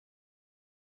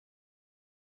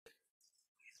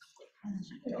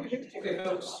Okay,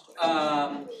 folks,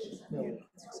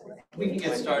 we can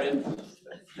get started.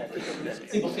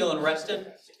 People feeling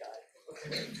rested?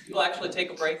 You'll actually take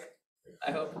a break,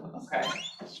 I hope. Okay.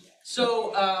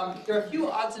 So there are a few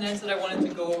odds and ends that I wanted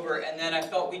to go over, and then I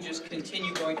felt we'd just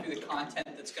continue going through the content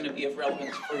that's going to be of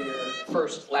relevance for your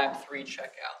first Lab 3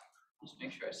 checkout. Just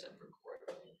make sure I said record.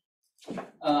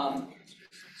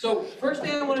 So first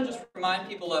thing I want to just remind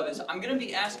people of is I'm going to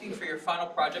be asking for your final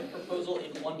project proposal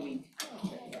in 1 week.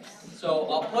 So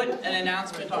I'll put an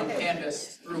announcement on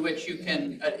Canvas through which you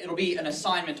can, it'll be an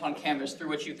assignment on Canvas through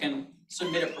which you can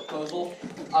submit a proposal.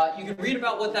 You can read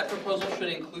about what that proposal should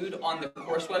include on the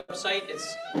course website.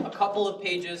 It's a couple of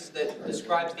pages that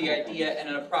describes the idea and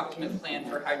an approximate plan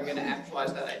for how you're going to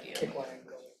actualize that idea.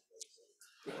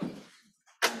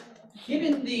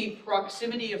 Given the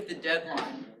proximity of the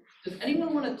deadline, does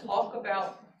anyone want to talk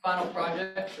about final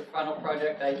projects or final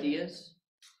project ideas?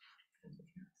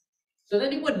 Does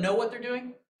anyone know what they're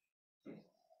doing?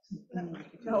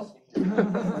 No.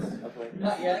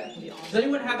 Not yet. Does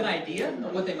anyone have an idea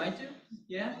of what they might do?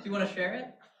 Yeah? Do you want to share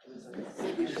it?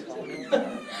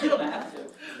 You don't have to.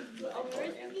 Oh, we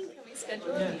were thinking, can we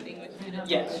schedule a meeting with you?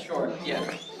 Yes, sure. Yeah.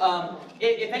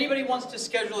 If anybody wants to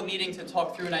schedule a meeting to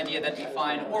talk through an idea, that'd be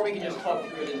fine. Or we can just talk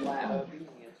through it in lab.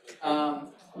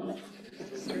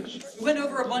 We went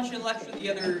over a bunch in lecture the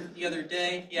other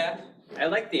day. Yeah. I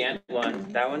like the ant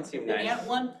one. That one seemed nice. The ant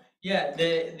one? Yeah,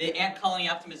 the ant colony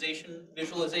optimization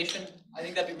visualization. I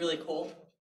think that'd be really cool.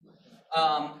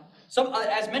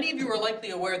 As many of you are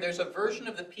likely aware, there's a version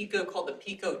of the Pico called the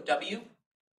Pico W.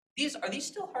 Are these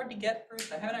still hard to get,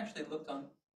 Bruce? I haven't actually looked on.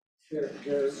 Sure,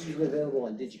 they're usually available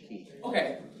on DigiKey.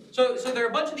 Okay, so there are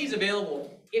a bunch of these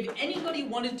available. If anybody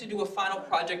wanted to do a final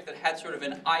project that had sort of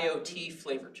an IoT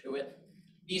flavor to it,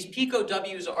 these Pico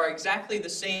Ws are exactly the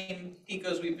same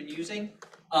Picos we've been using,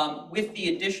 with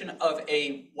the addition of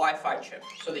a Wi-Fi chip,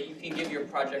 so that you can give your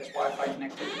projects Wi-Fi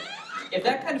connectivity. If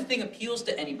that kind of thing appeals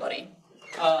to anybody,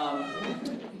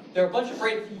 there are a bunch of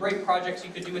great projects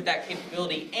you could do with that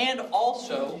capability, and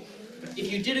also, if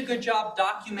you did a good job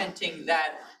documenting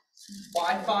that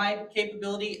Wi-Fi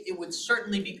capability, it would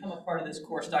certainly become a part of this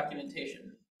course documentation.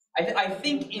 I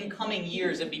think in coming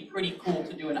years it'd be pretty cool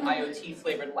to do an IoT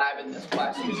flavored lab in this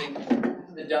class using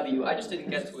the W. I just didn't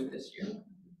get to it this year.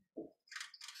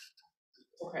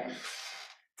 Okay.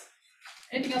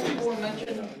 Anything else people want to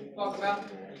mention, talk about?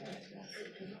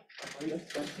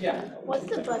 Yeah. What's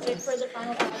the budget for the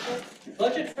final project?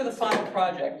 Budget for the final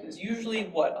project is usually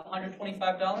what,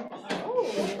 $125?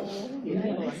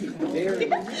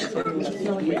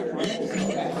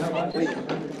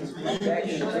 Okay,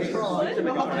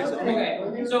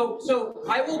 so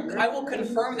I will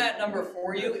confirm that number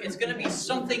for you. It's going to be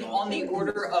something on the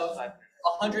order of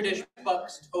 $100-ish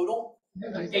total.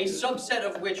 A subset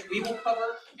of which we will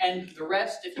cover, and the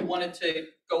rest, if you wanted to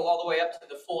go all the way up to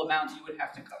the full amount, you would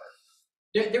have to cover.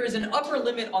 There is an upper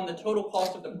limit on the total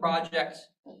cost of the project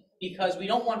because we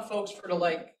don't want folks to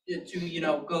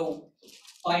go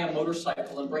buy a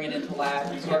motorcycle and bring it into lab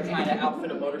and start trying to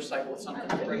outfit a motorcycle with something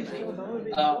crazy.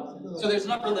 So there's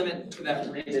an upper limit to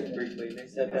that. They did briefly. They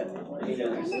said that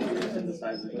there's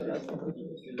synthesize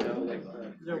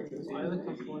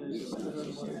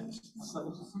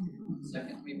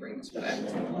Second, let me bring this back. I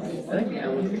think the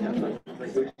ant one would be fun.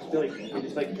 Like we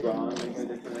just draw and make a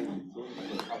different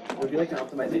it would be like an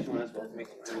optimization one as well to make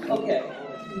it. Okay.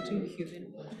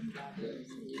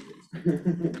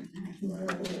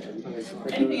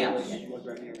 Anything else?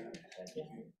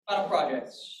 Final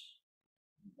projects.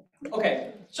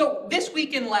 Okay, so this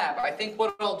week in lab, I think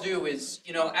what I'll do is,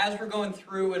 as we're going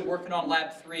through and working on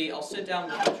lab 3, I'll sit down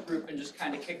with each group and just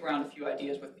kind of kick around a few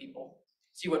ideas with people,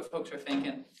 see what folks are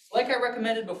thinking. Like I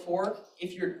recommended before,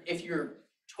 if you're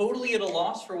totally at a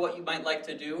loss for what you might like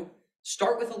to do,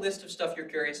 start with a list of stuff you're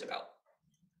curious about.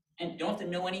 And you don't have to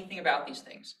know anything about these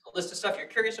things. A list of stuff you're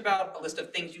curious about, a list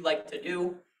of things you like to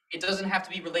do. It doesn't have to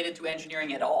be related to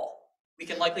engineering at all. We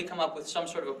can likely come up with some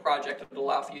sort of a project that would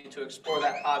allow for you to explore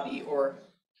that hobby or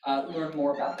learn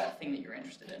more about that thing that you're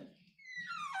interested in.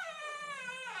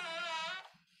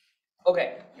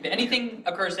 Okay, if anything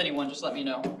occurs to anyone, just let me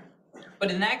know. But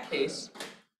in that case,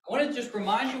 I want to just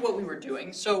remind you what we were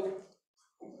doing. So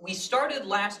we started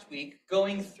last week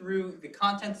going through the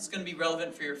content that's going to be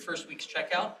relevant for your first week's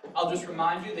checkout. I'll just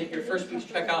remind you that your first week's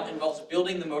checkout involves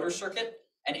building the motor circuit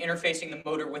and interfacing the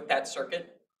motor with that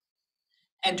circuit,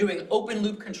 and doing open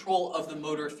loop control of the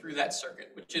motor through that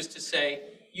circuit, which is to say,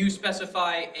 you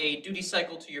specify a duty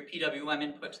cycle to your PWM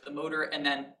input to the motor, and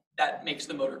then that makes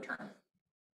the motor turn.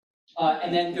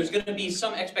 And then there's going to be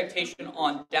some expectation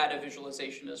on data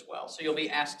visualization as well. So you'll be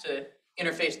asked to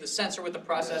interface the sensor with the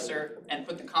processor, and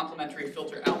put the complementary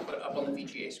filter output up on the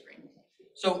VGA screen.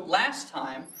 So last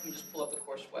time, let me just pull up the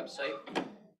course website.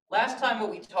 Last time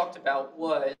what we talked about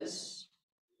was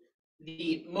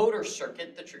the motor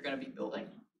circuit that you're going to be building.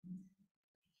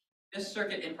 This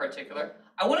circuit in particular.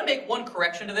 I want to make one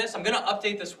correction to this. I'm going to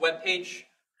update this web page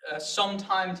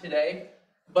sometime today,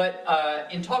 but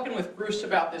in talking with Bruce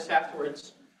about this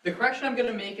afterwards, the correction I'm going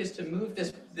to make is to move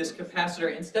this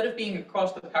capacitor, instead of being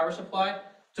across the power supply,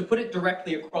 to put it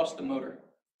directly across the motor.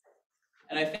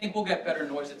 And I think we'll get better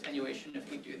noise attenuation if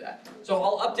we do that. So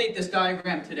I'll update this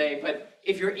diagram today, but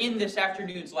if you're in this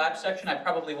afternoon's lab section, I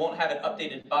probably won't have it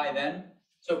updated by then.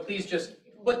 So please just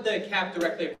put the cap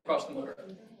directly across the motor.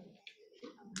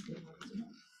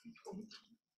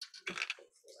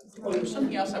 Oh, there was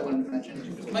something else I wanted to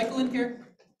mention. Was Michael in here?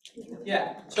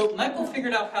 Yeah. So Michael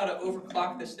figured out how to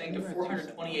overclock this thing to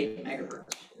 428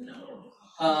 megahertz.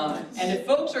 And if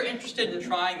folks are interested in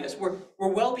trying this, we're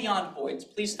well beyond voids.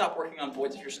 Please stop working on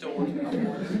voids if you're still working on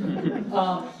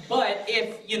voids. But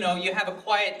if you have a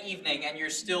quiet evening and you're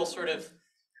still sort of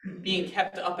being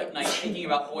kept up at night thinking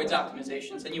about voids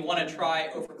optimizations, and you want to try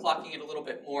overclocking it a little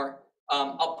bit more,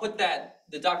 I'll put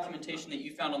the documentation that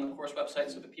you found on the course website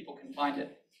so that people can find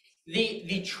it.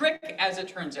 The trick, as it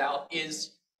turns out,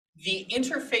 is the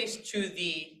interface to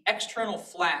the external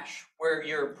flash where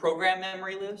your program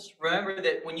memory lives. Remember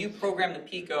that when you program the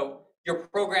Pico, your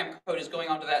program code is going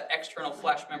onto that external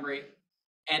flash memory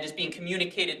and is being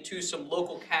communicated to some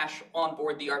local cache on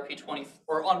board the RP20,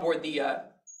 or on board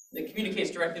that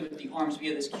communicates directly with the ARMS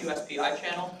via this QSPI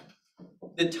channel.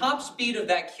 The top speed of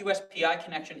that QSPI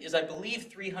connection is, I believe,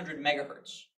 300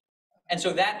 megahertz. And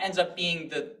so that ends up being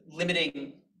the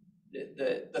limiting,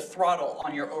 the throttle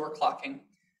on your overclocking.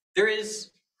 There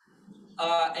is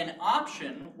an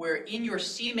option where in your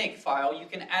CMake file, you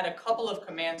can add a couple of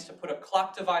commands to put a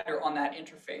clock divider on that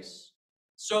interface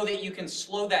so that you can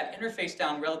slow that interface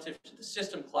down relative to the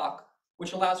system clock,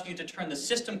 which allows you to turn the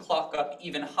system clock up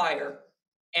even higher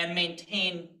and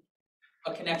maintain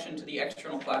a connection to the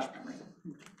external flash memory.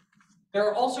 There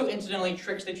are also, incidentally,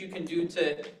 tricks that you can do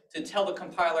to tell the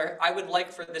compiler, I would like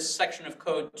for this section of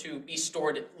code to be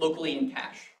stored locally in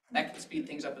cache. That can speed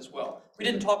things up as well. We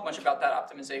didn't talk much about that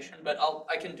optimization, but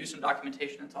I can do some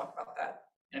documentation and talk about that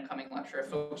in a coming lecture if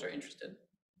folks are interested.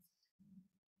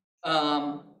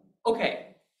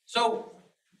 Okay, so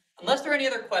unless there are any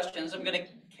other questions, I'm going to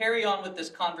carry on with this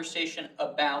conversation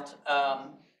about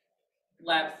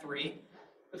Lab 3.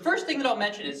 The first thing that I'll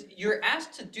mention is you're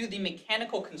asked to do the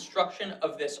mechanical construction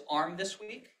of this ARM this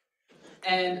week,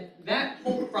 and that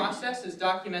whole process is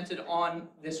documented on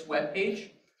this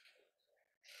webpage.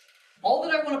 All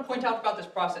that I want to point out about this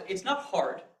process, it's not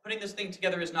hard. Putting this thing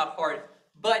together is not hard,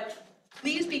 but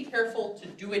please be careful to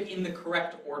do it in the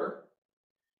correct order.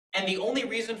 And the only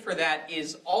reason for that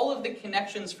is all of the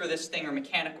connections for this thing are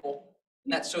mechanical,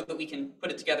 and that's so that we can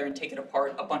put it together and take it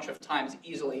apart a bunch of times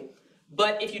easily.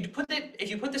 But if you put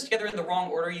this together in the wrong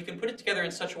order, you can put it together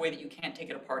in such a way that you can't take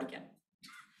it apart again.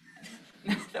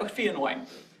 That would be annoying.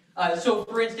 So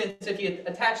for instance, if you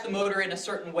attach the motor in a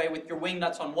certain way with your wing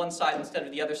nuts on one side instead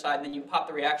of the other side, and then you pop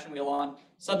the reaction wheel on,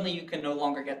 suddenly you can no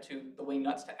longer get to the wing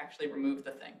nuts to actually remove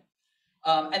the thing.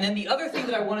 And then the other thing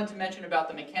that I wanted to mention about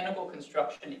the mechanical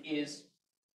construction is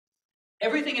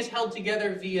everything is held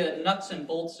together via nuts and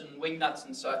bolts and wing nuts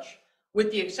and such,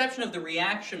 with the exception of the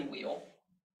reaction wheel,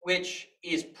 which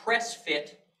is press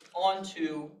fit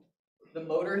onto the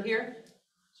motor here.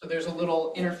 So there's a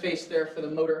little interface there for the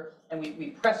motor, and we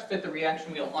press fit the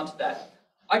reaction wheel onto that.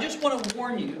 I just want to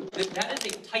warn you that that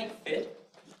is a tight fit.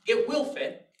 It will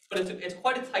fit, but it's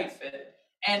quite a tight fit.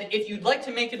 And if you'd like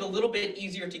to make it a little bit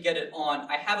easier to get it on,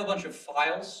 I have a bunch of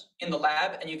files in the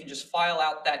lab, and you can just file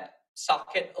out that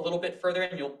socket a little bit further,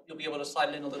 and you'll be able to slide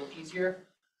it in a little easier.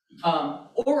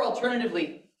 Or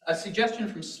alternatively, a suggestion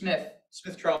from Smith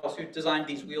Charles, who designed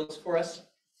these wheels for us.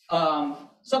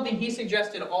 Something he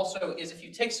suggested also is if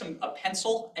you take a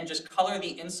pencil and just color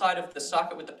the inside of the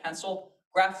socket with the pencil,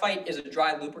 graphite is a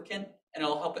dry lubricant, and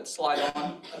it'll help it slide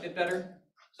on a bit better.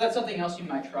 So that's something else you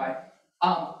might try.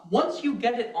 Once you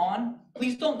get it on,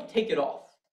 please don't take it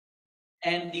off.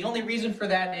 And the only reason for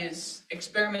that is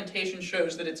experimentation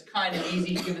shows that it's kind of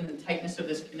easy, given the tightness of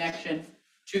this connection,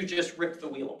 to just rip the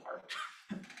wheel apart.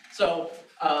 So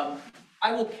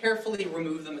I will carefully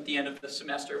remove them at the end of the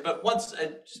semester, but once,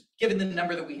 just given the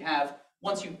number that we have,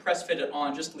 once you press fit it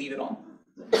on, just leave it on,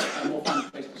 and we'll find a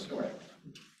place to store it.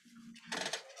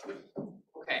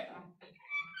 Okay.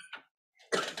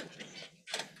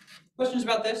 Questions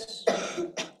about this?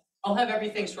 I'll have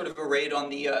everything sort of arrayed on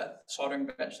the soldering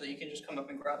bench so that you can just come up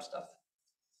and grab stuff.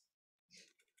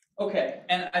 Okay,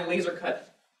 and I laser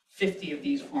cut 50 of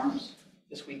these arms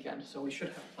this weekend, so we should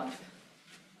have plenty.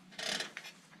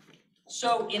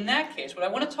 So in that case, what I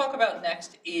want to talk about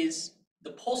next is the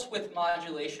pulse width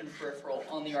modulation peripheral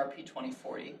on the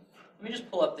RP2040. Let me just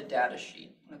pull up the data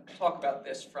sheet. I'm going to talk about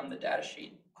this from the data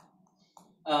sheet.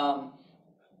 So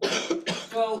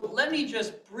let me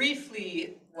just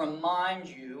briefly remind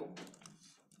you,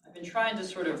 I've been trying to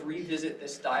sort of revisit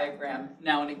this diagram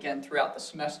now and again throughout the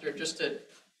semester just to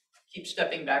keep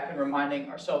stepping back and reminding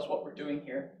ourselves what we're doing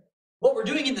here. What we're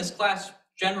doing in this class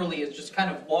generally is just kind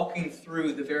of walking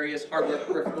through the various hardware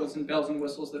peripherals and bells and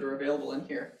whistles that are available in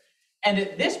here. And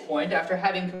at this point, after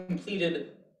having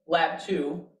completed Lab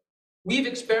 2, we've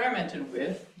experimented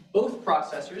with both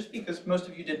processors, because most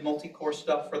of you did multi-core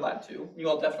stuff for Lab 2. You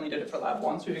all definitely did it for Lab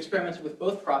 1, so we've experimented with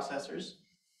both processors.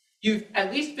 You've at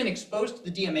least been exposed to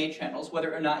the DMA channels,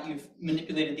 whether or not you've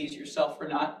manipulated these yourself or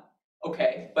not.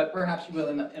 Okay, but perhaps you will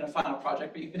in a final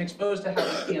project, but you've been exposed to how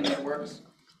this DMA works.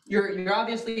 You're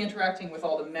obviously interacting with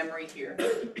all the memory here.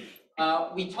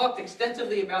 We talked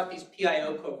extensively about these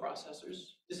PIO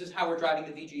coprocessors. This is how we're driving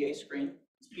the VGA screen.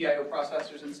 It's PIO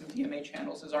processors and some DMA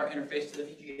channels as our interface to the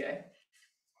VGA.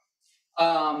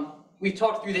 We've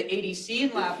talked through the ADC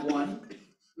in Lab 1.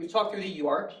 We've talked through the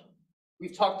UART.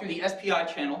 We've talked through the SPI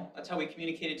channel. That's how we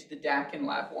communicated to the DAC in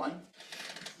Lab 1.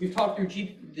 We've talked through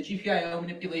the GPIO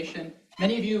manipulation.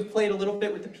 Many of you have played a little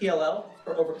bit with the PLL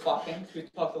for overclocking, so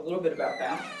we've talked a little bit about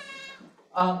that.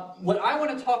 What I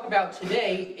want to talk about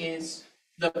today is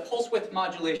the pulse width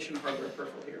modulation hardware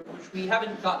peripheral here, which we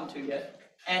haven't gotten to yet.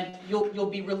 And you'll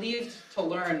be relieved to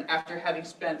learn after having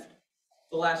spent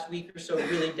the last week or so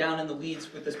really down in the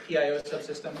weeds with this PIO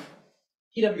subsystem.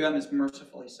 PWM is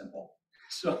mercifully simple.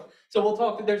 So we'll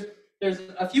talk, there's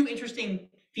a few interesting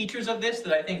features of this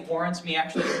that I think warrants me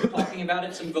actually talking about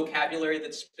it, some vocabulary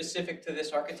that's specific to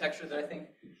this architecture that I think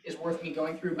is worth me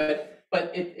going through, but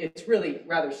it's really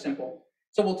rather simple.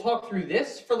 So we'll talk through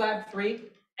this for Lab 3,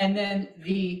 and then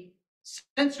the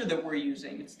sensor that we're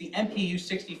using, it's the MPU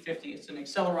 6050, it's an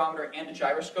accelerometer and a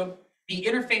gyroscope. The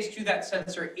interface to that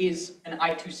sensor is an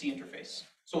I2C interface.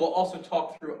 So we'll also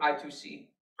talk through I2C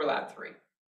for Lab 3.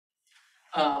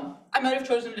 I might have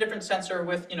chosen a different sensor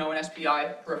with, an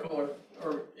SPI peripheral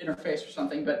or interface or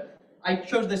something, but I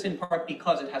chose this in part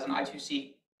because it has an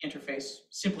I2C interface,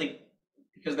 simply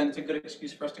because then it's a good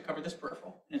excuse for us to cover this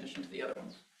peripheral in addition to the other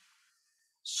ones.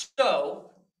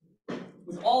 So,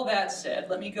 with all that said,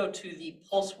 let me go to the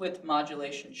pulse width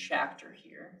modulation chapter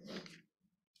here,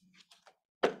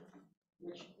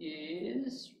 which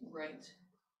is right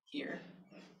here.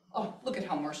 Oh, look at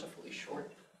how mercifully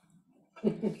short.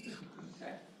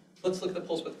 Okay, let's look at the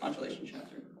pulse width modulation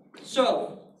chapter.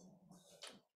 So,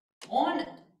 on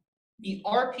the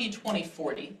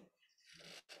RP2040,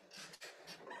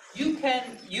 you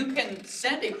can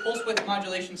send a pulse width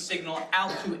modulation signal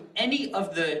out to any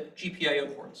of the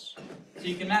GPIO ports. So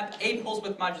you can map a pulse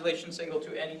width modulation signal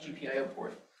to any GPIO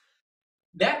port.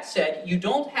 That said, you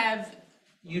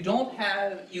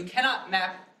cannot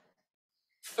map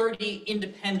 30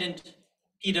 independent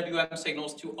PWM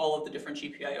signals to all of the different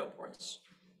GPIO ports.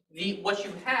 What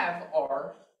you have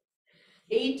are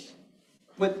 8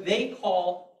 what they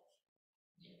call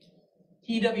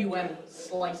PWM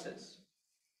slices.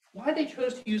 Why they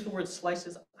chose to use the word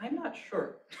slices, I'm not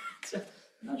sure. I'm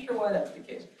not sure why that's the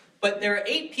case. But there are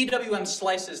 8 PWM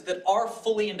slices that are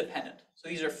fully independent. So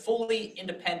these are fully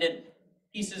independent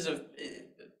pieces of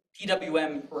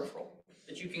PWM peripheral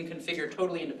that you can configure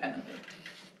totally independently.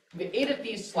 With 8 of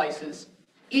these slices,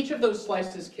 each of those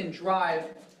slices can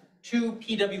drive 2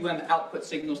 PWM output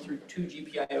signals through 2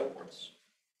 GPIO ports.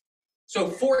 So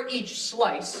for each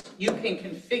slice, you can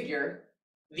configure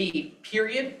the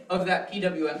period of that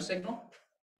PWM signal,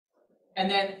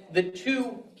 and then the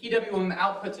 2 PWM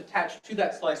outputs attached to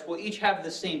that slice will each have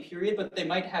the same period, but they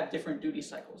might have different duty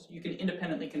cycles. You can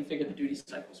independently configure the duty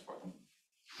cycles for them,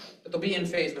 but they'll be in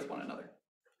phase with one another.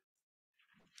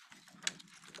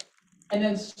 And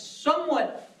then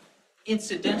somewhat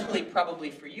incidentally, probably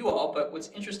for you all, but what's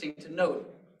interesting to note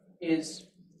is,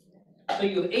 so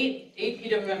you have 8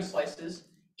 PWM slices.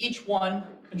 Each one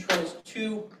controls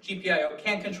 2 GPIO,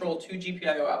 can control 2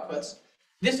 GPIO outputs.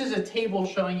 This is a table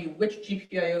showing you which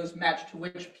GPIOs match to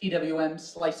which PWM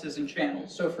slices and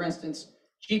channels. So for instance,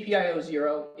 GPIO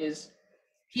 0 is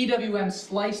PWM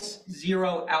slice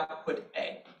 0 output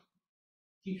A.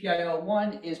 GPIO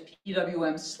 1 is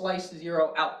PWM slice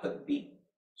 0 output B.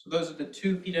 So those are the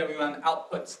 2 PWM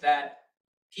outputs that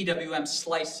PWM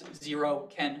slice 0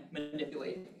 can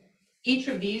manipulate. Each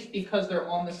of these, because they're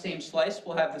on the same slice,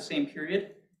 will have the same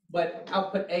period, but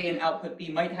output A and output B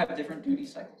might have different duty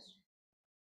cycles.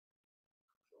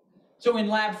 So in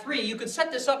lab 3, you could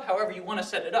set this up however you want to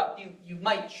set it up. You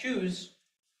might choose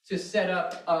to set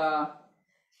up,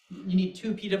 you need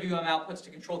 2 PWM outputs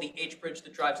to control the H bridge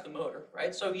that drives the motor,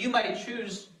 right? So you might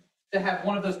choose to have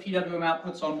one of those PWM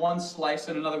outputs on one slice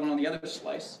and another one on the other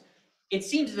slice. It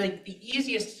seems like the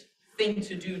easiest thing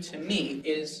to do to me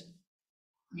is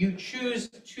you choose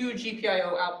 2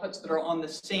 GPIO outputs that are on the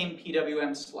same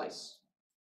PWM slice.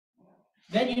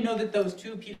 Then you know that those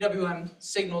 2 PWM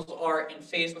signals are in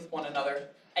phase with one another,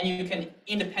 and you can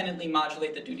independently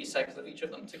modulate the duty cycles of each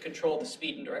of them to control the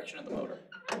speed and direction of the motor.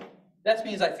 That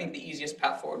means I think the easiest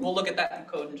path forward. We'll look at that in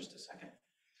code in just a second.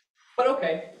 But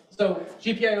okay, so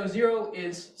GPIO 0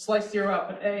 is slice 0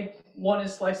 output A, 1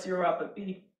 is slice 0 output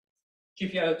B,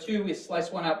 GPIO 2 is slice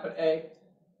 1 output A,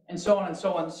 and so on and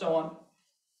so on and so on,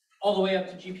 all the way up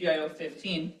to GPIO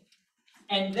 15.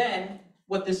 And then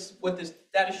what this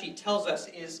data sheet tells us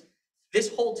is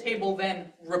this whole table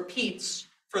then repeats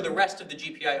for the rest of the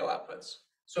GPIO outputs.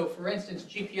 So for instance,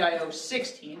 GPIO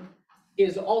 16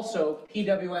 is also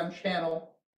PWM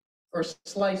channel or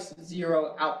slice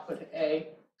 0 output A,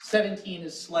 17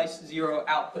 is slice 0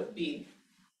 output B.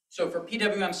 So for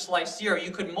PWM slice 0,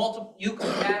 you could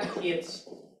map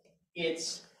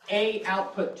its A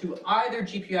output to either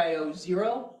GPIO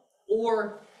 0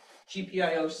 or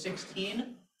GPIO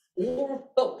 16 or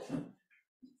both.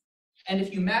 And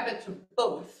if you map it to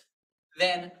both,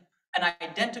 then an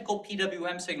identical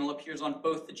PWM signal appears on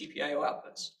both the GPIO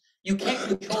outputs. You can't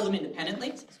control them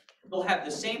independently. They'll have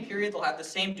the same period, they'll have the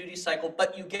same duty cycle,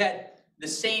 but you get the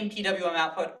same PWM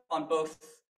output on both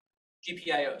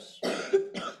GPIOs.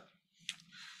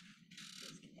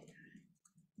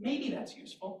 Maybe that's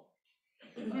useful.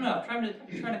 I don't know, I'm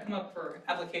trying to come up for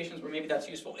applications where maybe that's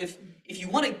useful. If you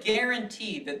want to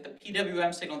guarantee that the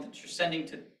PWM signal that you're sending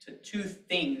to 2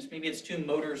 things, maybe it's 2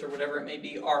 motors or whatever it may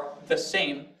be, are the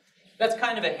same, that's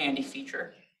kind of a handy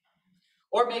feature.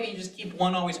 Or maybe you just keep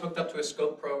one always hooked up to a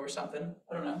scope pro or something.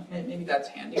 I don't know, maybe that's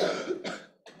handy.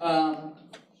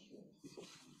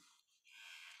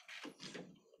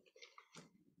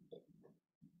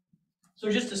 So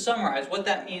just to summarize, what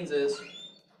that means is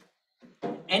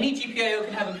any GPIO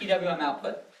can have a PWM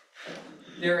output.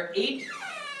 There are 8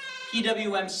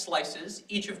 PWM slices,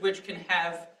 each of which can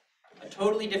have a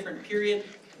totally different period,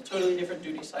 a totally different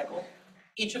duty cycle.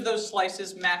 Each of those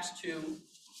slices maps to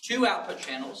 2 output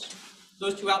channels.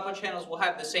 Those 2 output channels will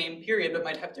have the same period, but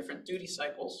might have different duty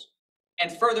cycles.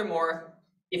 And furthermore,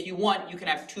 if you want, you can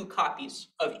have 2 copies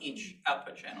of each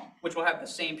output channel, which will have the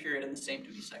same period and the same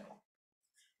duty cycle.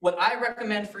 What I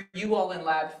recommend for you all in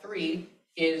lab 3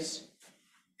 is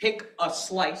pick a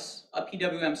slice, a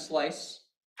PWM slice,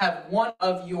 have one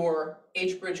of your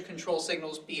H-bridge control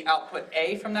signals be output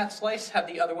A from that slice, have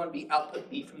the other one be output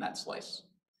B from that slice.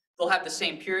 They'll have the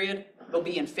same period, they'll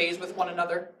be in phase with one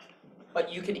another,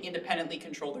 but you can independently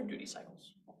control their duty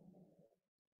cycles.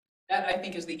 That, I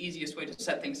think, is the easiest way to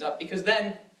set things up, because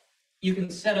then you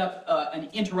can set up an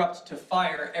interrupt to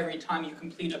fire every time you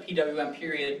complete a PWM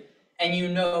period, and you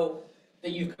know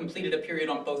that you've completed a period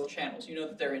on both channels. You know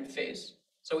that they're in phase.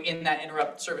 So in that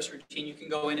interrupt service routine, you can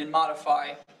go in and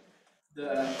modify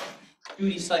the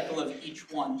duty cycle of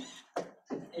each one,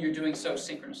 and you're doing so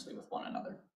synchronously with one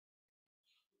another.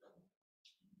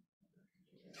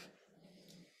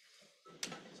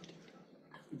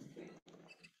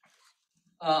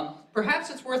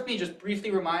 Perhaps it's worth me just briefly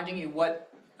reminding you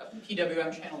what a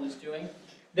PWM channel is doing.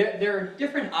 There are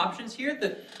different options here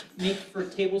that make for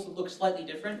tables that look slightly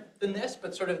different than this,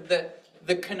 but sort of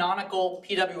the canonical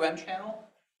PWM channel.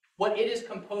 What it is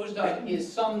composed of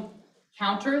is some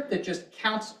counter that just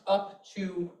counts up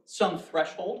to some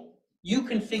threshold. You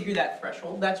configure that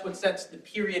threshold. That's what sets the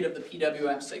period of the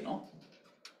PWM signal.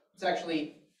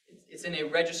 It's in a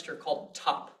register called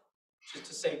top, just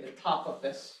to say the top of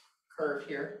this curve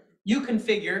here. You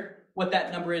configure what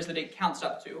that number is that it counts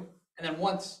up to. And then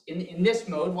once, in this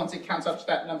mode, once it counts up to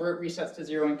that number, it resets to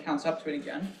 0 and counts up to it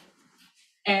again.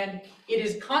 And it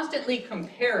is constantly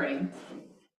comparing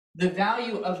the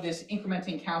value of this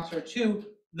incrementing counter to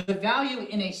the value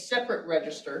in a separate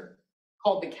register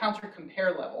called the counter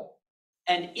compare level.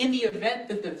 And in the event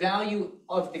that the value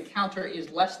of the counter is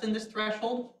less than this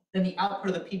threshold, then the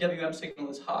output of the PWM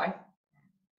signal is high.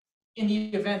 In the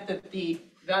event that the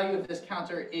value of this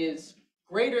counter is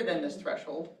greater than this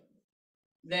threshold,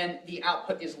 then the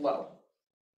output is low.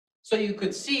 So you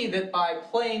could see that by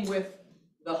playing with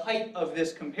the height of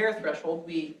this compare threshold,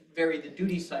 we vary the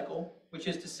duty cycle, which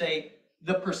is to say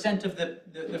the percent of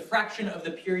the fraction of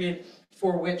the period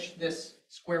for which this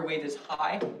square wave is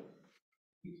high.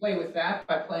 We play with that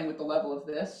by playing with the level of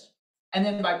this. And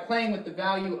then by playing with the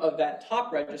value of that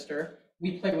top register,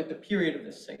 we play with the period of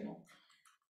this signal.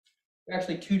 There are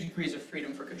actually 2 degrees of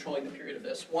freedom for controlling the period of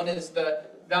this. One is the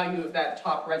value of that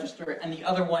top register, and the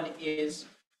other one is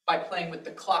by playing with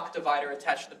the clock divider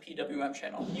attached to the PWM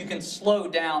channel. You can slow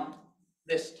down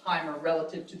this timer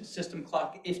relative to the system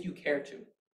clock if you care to.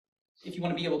 If you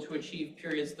want to be able to achieve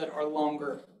periods that are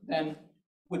longer than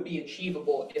would be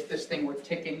achievable if this thing were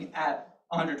ticking at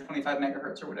 125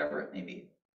 megahertz or whatever it may be.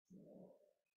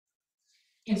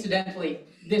 Incidentally,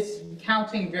 this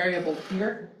counting variable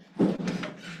here,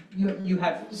 you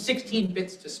have 16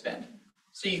 bits to spend.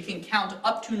 So you can count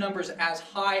up to numbers as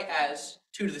high as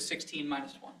 2 to the 16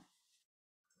 minus 1.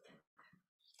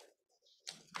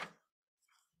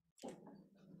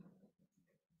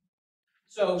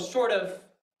 So sort of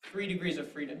 3 degrees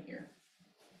of freedom here.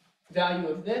 Value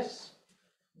of this,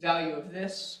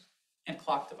 and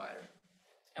clock divider.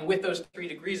 And with those 3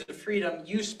 degrees of freedom,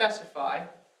 you specify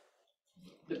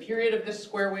the period of this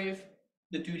square wave,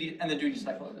 the duty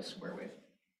cycle of this square wave.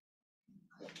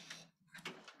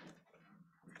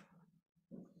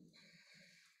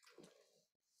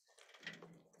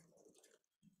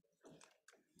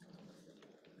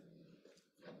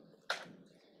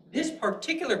 This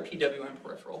particular PWM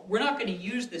peripheral, we're not going to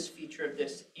use this feature of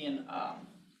this in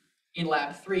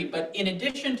Lab 3, but in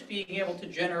addition to being able to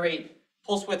generate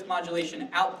pulse width modulation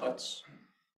outputs,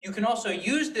 you can also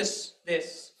use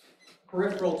this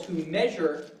peripheral to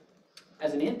measure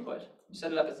as an input. You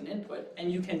set it up as an input,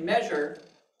 and you can measure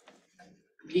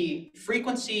the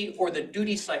frequency or the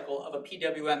duty cycle of a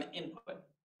PWM input.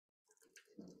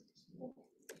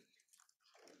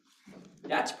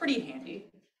 That's pretty handy,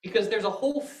 because there's a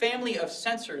whole family of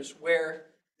sensors where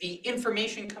the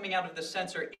information coming out of the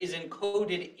sensor is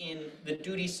encoded in the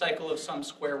duty cycle of some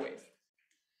square wave.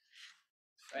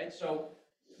 Right? So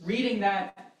reading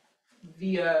that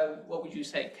via, what would you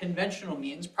say, conventional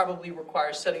means probably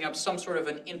requires setting up some sort of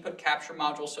an input capture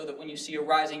module so that when you see a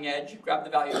rising edge, you grab the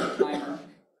value of the timer,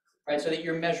 right? So that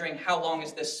you're measuring how long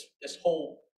is this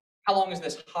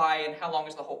high and how long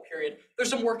is the whole period. There's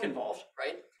some work involved,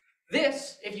 right?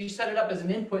 This, if you set it up as an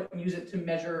input and use it to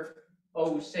measure,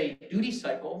 say, duty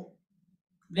cycle,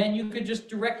 then you could just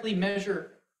directly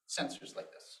measure sensors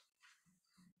like this.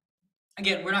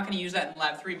 Again, we're not going to use that in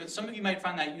Lab 3, but some of you might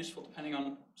find that useful depending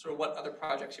on sort of what other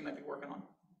projects you might be working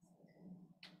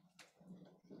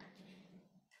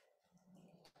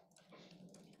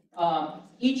on.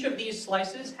 Each of these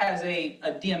slices has a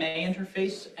DMA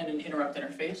interface and an interrupt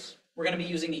interface. We're going to be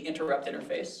using the interrupt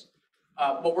interface.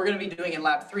 What we're going to be doing in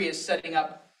Lab 3 is setting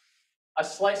up a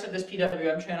slice of this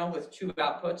PWM channel with 2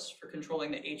 outputs for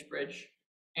controlling the H bridge.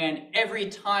 And every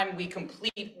time we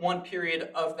complete one period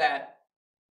of that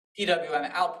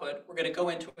PWM output, we're going to go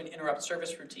into an interrupt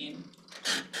service routine,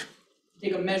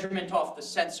 take a measurement off the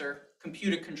sensor,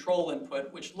 compute a control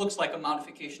input, which looks like a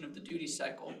modification of the duty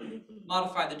cycle,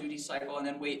 modify the duty cycle, and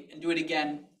then wait and do it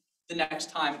again the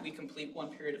next time we complete one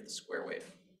period of the square wave.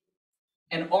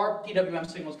 And our PWM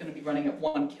signal is going to be running at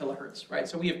 1 kilohertz, right?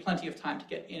 So we have plenty of time to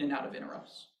get in and out of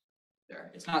interrupts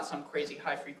there. It's not some crazy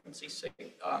high frequency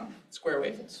square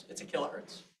wave, it's a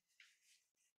kilohertz.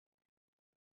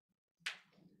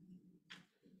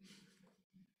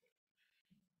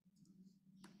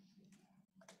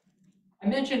 I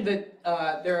mentioned that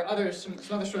there are some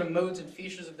other sort of modes and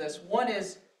features of this. One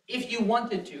is, if you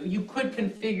wanted to, you could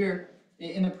configure,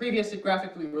 in the previous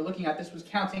graphic we were looking at, this was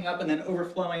counting up and then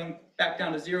overflowing back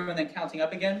down to 0 and then counting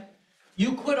up again.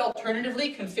 You could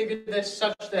alternatively configure this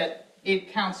such that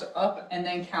it counts up and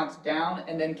then counts down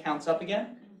and then counts up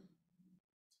again.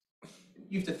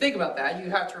 You have to think about that. You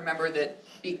have to remember that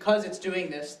because it's doing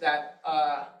this, that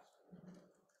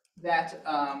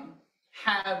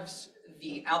halves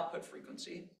the output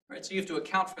frequency, right? So you have to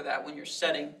account for that when you're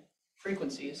setting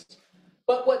frequencies.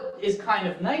 But what is kind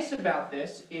of nice about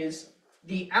this is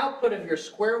the output of your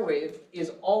square wave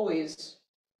is always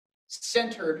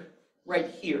centered right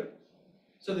here,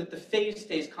 so that the phase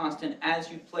stays constant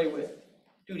as you play with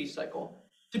duty cycle.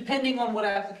 Depending on what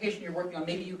application you're working on,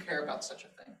 maybe you care about such a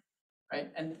thing,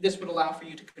 right? And this would allow for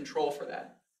you to control for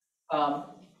that.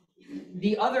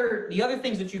 The other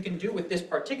things that you can do with this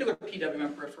particular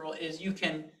PWM peripheral is you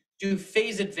can do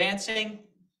phase advancing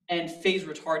and phase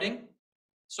retarding.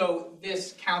 So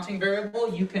this counting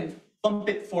variable, you can bump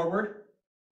it forward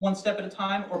 1 step at a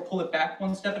time or pull it back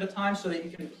 1 step at a time so that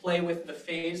you can play with the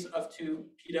phase of 2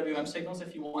 PWM signals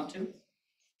if you want to.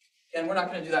 And we're not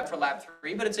going to do that for Lab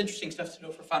 3, but it's interesting stuff to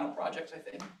know for final projects, I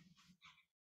think.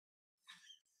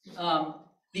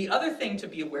 The other thing to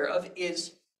be aware of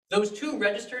is those 2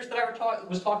 registers that I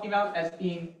was talking about as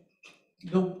being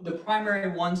the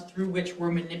primary ones through which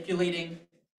we're manipulating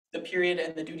the period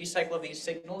and the duty cycle of these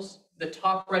signals. the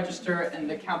top register and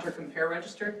the counter compare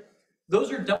register,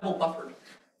 those are double buffered.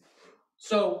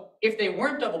 So if they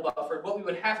weren't double buffered, what we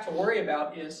would have to worry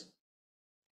about is,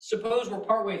 suppose we're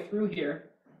partway through here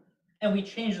and we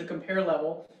change the compare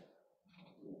level,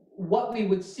 what we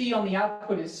would see on the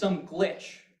output is some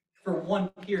glitch for one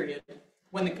period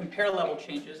when the compare level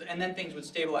changes, and then things would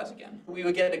stabilize again. We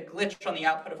would get a glitch on the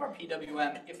output of our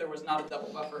PWM if there was not a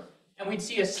double buffer. And we'd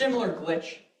see a similar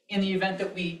glitch in the event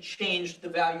that we changed the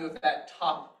value of that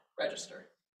top register.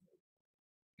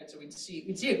 And so we'd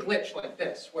see a glitch like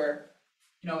this, where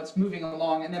it's moving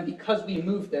along, and then because we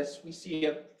move this, we see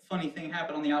a funny thing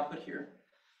happen on the output here.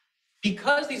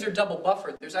 Because these are double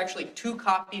buffered, there's actually 2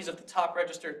 copies of the top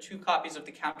register, 2 copies of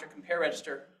the counter compare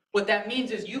register. What that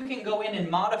means is you can go in and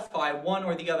modify one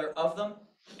or the other of them,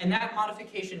 and that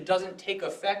modification doesn't take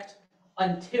effect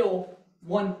until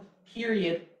one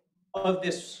period of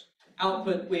this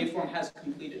output waveform has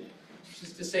completed, which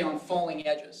is to say on falling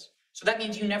edges. So that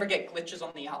means you never get glitches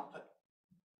on the output.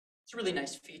 It's a really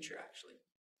nice feature, actually.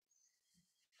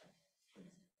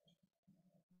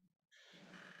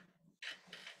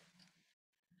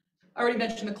 I already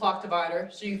mentioned the clock divider,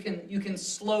 so you can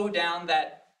slow down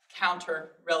that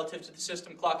counter relative to the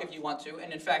system clock if you want to,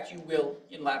 and in fact you will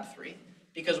in Lab 3,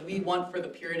 because we want for the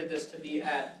period of this to be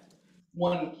at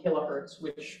 1 kilohertz,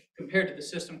 which compared to the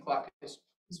system clock is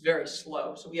very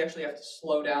slow. So we actually have to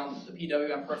slow down the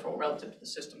PWM peripheral relative to the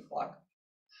system clock.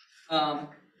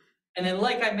 And then,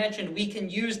 like I mentioned, we can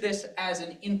use this as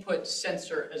an input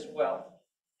sensor as well.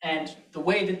 And the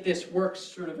way that this works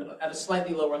sort of at a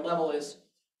slightly lower level is,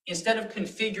 instead of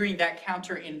configuring that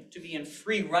counter to be in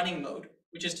free running mode,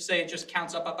 which is to say it just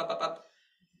counts up, up, up, up, up,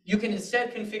 you can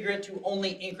instead configure it to only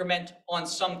increment on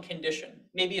some condition.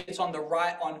 Maybe it's on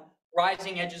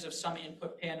rising edges of some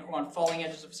input pin or on falling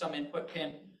edges of some input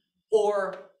pin,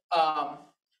 or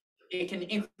it can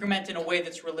increment in a way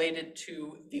that's related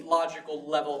to the logical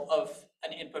level of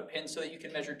an input pin so that you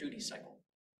can measure duty cycle.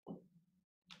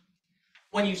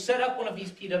 When you set up one of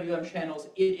these PWM channels,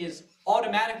 it is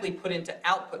automatically put into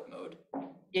output mode.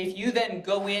 If you then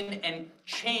go in and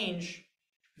change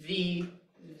the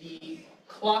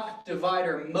clock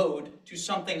divider mode to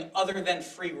something other than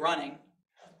free running,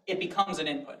 it becomes an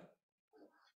input.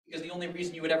 Because the only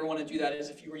reason you would ever want to do that is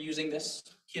if you were using this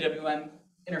PWM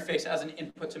interface as an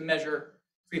input to measure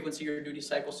frequency or duty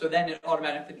cycle. So then it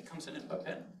automatically becomes an input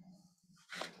pin.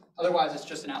 Otherwise, it's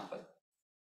just an output.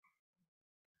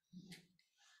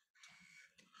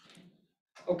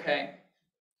 Okay.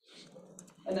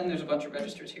 And then there's a bunch of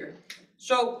registers here.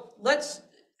 So let's,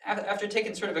 after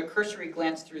taking sort of a cursory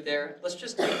glance through there, let's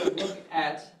just take a look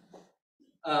at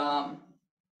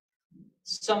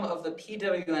some of the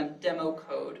PWM demo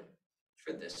code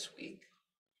for this week.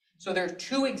 So there are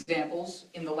 2 examples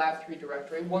in the Lab 3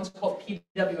 directory. One's called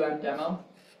PWM demo.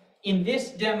 In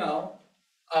this demo,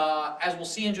 as we'll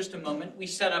see in just a moment, we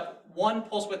set up one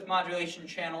pulse width modulation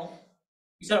channel.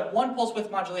 We set up one pulse width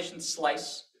modulation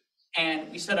slice, and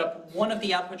we set up one of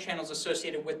the output channels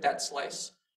associated with that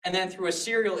slice. And then through a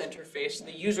serial interface,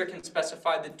 the user can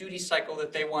specify the duty cycle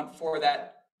that they want for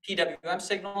that PWM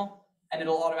signal, and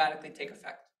it'll automatically take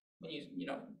effect. When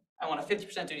I want a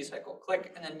 50% duty cycle,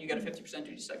 click, and then you get a 50%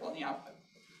 duty cycle on the output.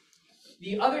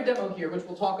 The other demo here, which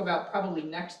we'll talk about probably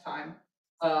next time,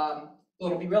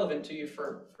 it'll be relevant to you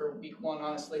for week 1,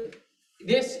 honestly.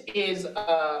 This is,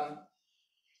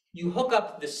 you hook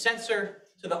up the sensor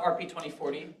to the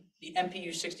RP2040, the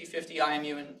MPU 6050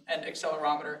 IMU and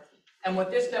accelerometer. And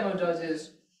what this demo does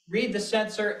is read the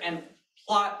sensor and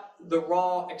plot the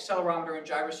raw accelerometer and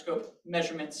gyroscope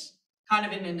measurements kind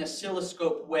of in an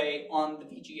oscilloscope way on the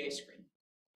VGA screen.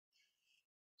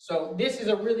 So this is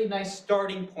a really nice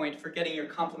starting point for getting your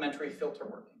complementary filter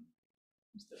working.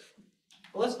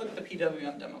 Well, let's look at the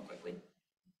PWM demo quickly.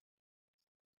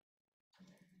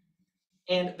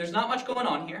 And there's not much going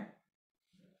on here.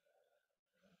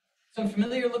 Some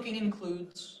familiar looking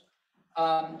includes,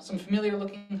 some familiar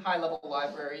looking high-level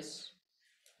libraries,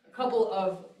 a couple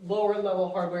of lower-level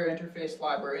hardware interface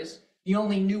libraries. The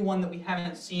only new one that we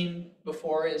haven't seen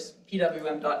before is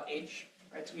pwm.h,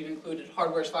 right? So we've included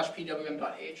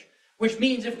hardware/pwm.h, which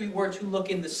means if we were to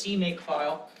look in the CMake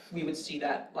file, we would see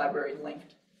that library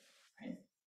linked, right?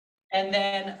 And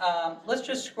then let's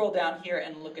just scroll down here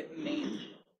and look at main.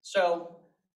 So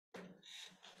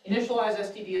initialize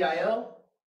STDIO.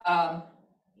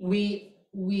 We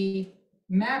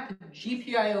map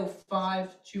GPIO5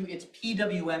 to its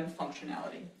PWM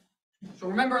functionality. So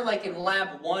remember, like in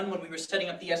Lab 1, when we were setting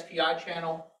up the SPI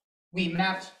channel, we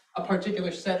mapped a particular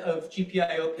set of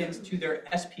GPIO pins to their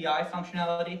SPI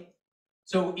functionality.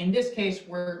 So in this case,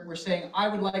 we're saying I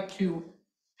would like to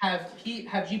have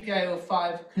GPIO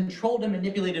 5 controlled and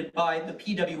manipulated by the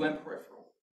PWM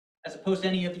peripheral, as opposed to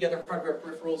any of the other hardware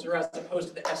peripherals, or as opposed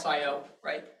to the SIO,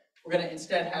 right? We're going to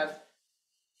instead have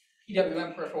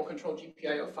PWM peripheral control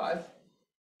GPIO 5.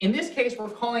 In this case, we're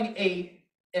calling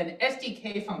an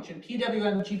SDK function,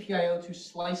 PWM GPIO to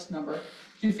slice number,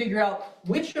 to figure out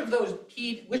which of those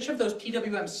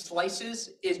PWM slices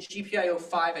is GPIO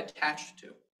 5 attached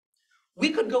to.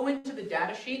 We could go into the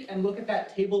data sheet and look at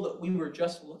that table that we were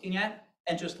just looking at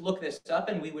and just look this up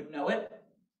and we would know it.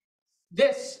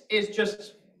 This is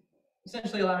just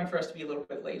essentially allowing for us to be a little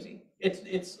bit lazy.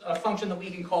 It's a function that we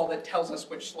can call that tells us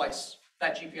which slice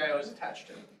that GPIO is attached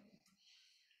to.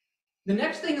 The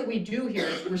next thing that we do here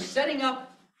is we're setting up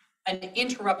an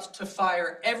interrupt to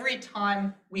fire every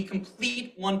time we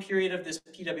complete one period of this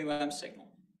PWM signal.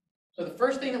 So the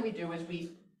first thing that we do is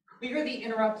we clear the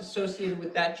interrupt associated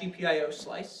with that GPIO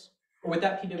slice, or with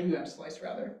that PWM slice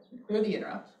rather. So we clear the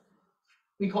interrupt.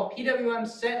 We call PWM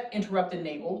set interrupt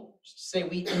enabled, just to say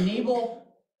we enable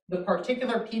the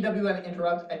particular PWM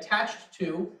interrupt attached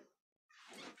to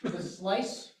the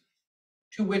slice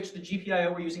to which the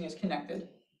GPIO we're using is connected.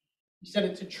 We set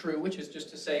it to true, which is just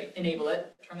to say enable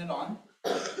it, turn it on.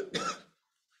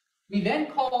 We then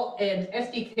call an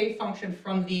SDK function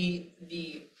from the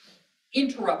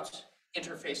interrupt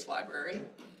interface library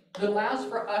that allows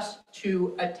for us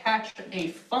to attach a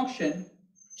function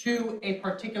to a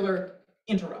particular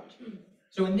interrupt.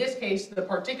 So in this case, the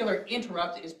particular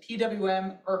interrupt is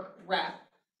PWM wrap,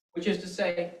 which is to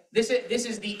say this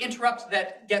is the interrupt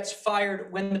that gets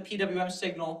fired when the PWM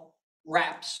signal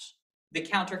wraps. The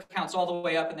counter counts all the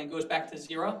way up and then goes back to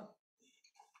 0.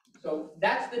 So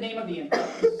that's the name of the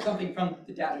interrupt. This is something from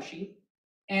the data sheet.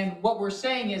 And what we're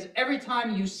saying is every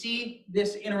time you see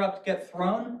this interrupt get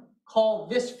thrown, call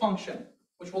this function,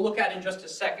 which we'll look at in just a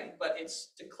second, but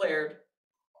it's declared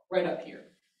right up here.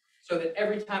 So that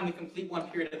every time we complete one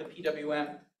period of the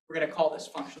PWM, we're going to call this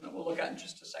function that we'll look at in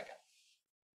just a second.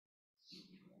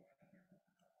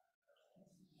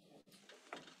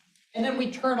 And then we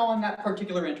turn on that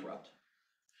particular interrupt.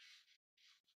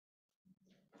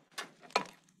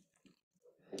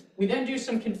 We then do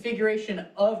some configuration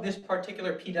of this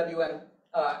particular PWM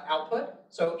output.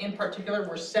 So in particular,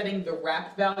 we're setting the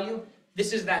wrap value.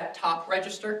 This is that top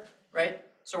register, right?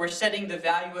 So we're setting the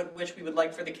value at which we would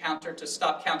like for the counter to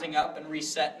stop counting up and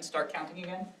reset and start counting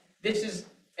again. This is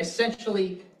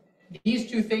essentially,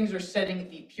 these two things are setting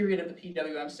the period of the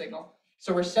PWM signal.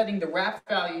 So we're setting the wrap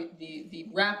value, the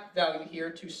wrap value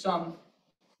here to some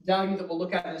value that we'll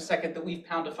look at in a second that we've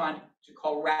pound-defined to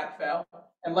call wrap val.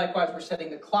 And likewise, we're setting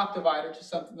the clock divider to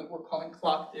something that we're calling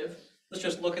clock div. Let's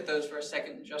just look at those for a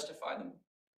second and justify them.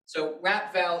 So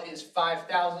wrap val is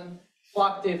 5,000,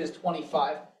 clock div is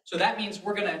 25. So that means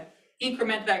we're going to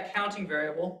increment that counting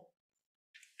variable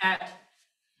at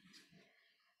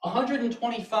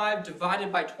 125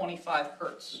 divided by 25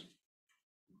 hertz.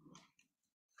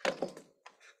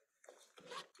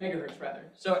 Megahertz rather.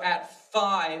 So at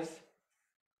 5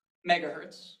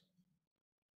 megahertz.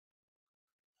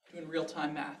 Doing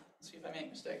real-time math. Let's see if I make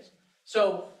mistakes.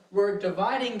 So we're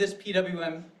dividing this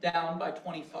PWM down by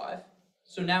 25.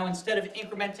 So now instead of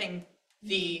incrementing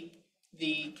the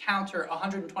counter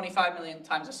 125 million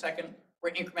times a second,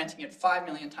 we're incrementing it 5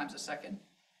 million times a second.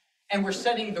 And we're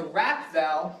setting the wrap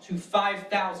val to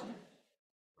 5,000,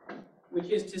 which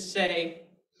is to say,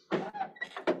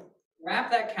 wrap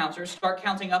that counter, start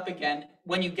counting up again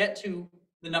when you get to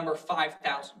the number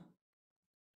 5,000.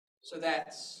 So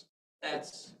that's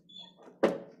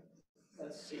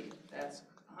let's see, that's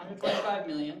 125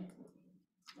 million,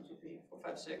 1, 2, 3, 4,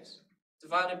 5, 6,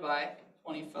 divided by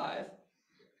 25,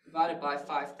 divided by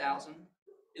 5,000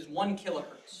 is 1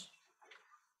 kilohertz.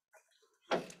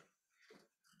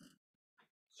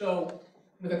 So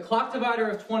with a clock divider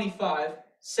of 25,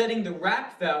 setting the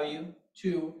wrap value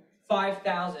to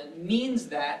 5,000 means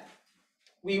that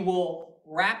we will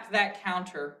wrap that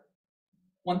counter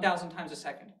 1,000 times a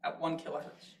second at 1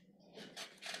 kilohertz.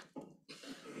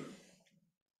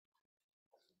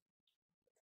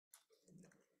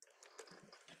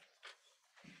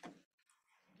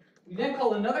 We then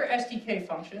call another SDK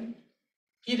function,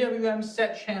 PWM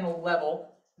set channel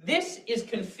level. This is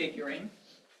configuring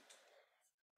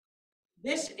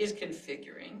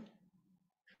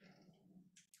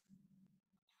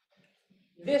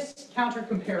this counter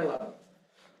compare level.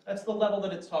 That's the level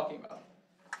that it's talking about.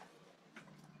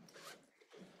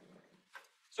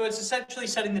 So it's essentially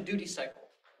setting the duty cycle,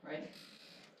 right?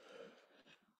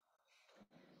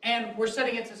 And we're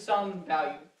setting it to some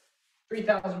value,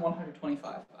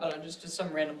 3,125, just to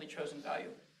some randomly chosen value,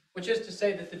 which is to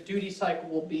say that the duty cycle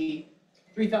will be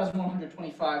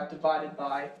 3,125 divided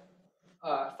by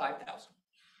 5,000.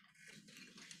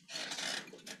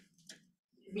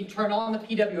 We turn on the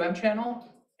PWM channel,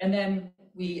 and then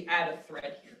we add a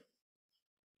thread here.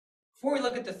 Before we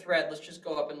look at the thread, let's just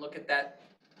go up and look at that.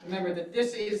 Remember that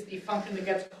this is the function that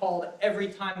gets called every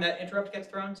time that interrupt gets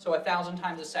thrown, so 1,000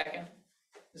 times a second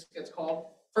this gets called.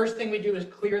 First thing we do is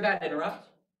clear that interrupt.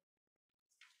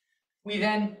 We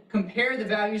then compare the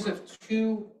values of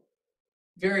two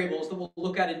variables that we'll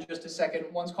look at in just a second.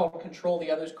 One's called control,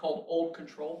 the other's called old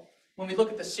control. When we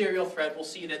look at the serial thread, we'll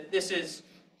see that this is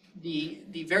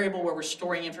the variable where we're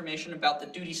storing information about the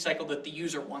duty cycle that the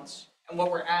user wants. And what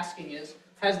we're asking is,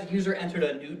 has the user entered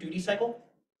a new duty cycle?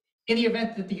 In the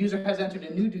event that the user has entered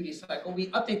a new duty cycle, we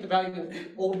update the value of the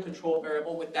old control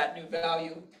variable with that new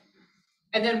value.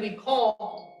 And then we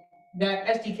call that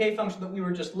SDK function that we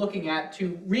were just looking at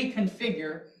to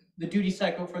reconfigure the duty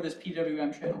cycle for this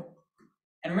PWM channel.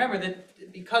 And remember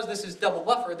that because this is double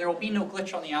buffer, there will be no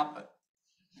glitch on the output.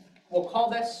 We'll call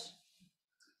this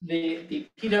the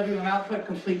PWM output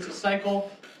completes a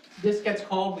cycle. This gets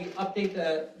called, we update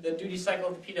the duty cycle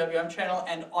of the PWM channel,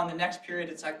 and on the next period,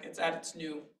 it's at its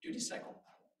new duty cycle.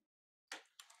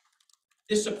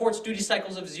 This supports duty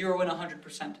cycles of 0 and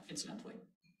 100%, incidentally.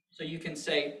 So you can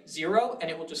say 0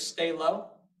 and it will just stay low.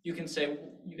 You can say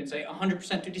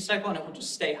 100% duty cycle and it will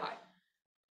just stay high.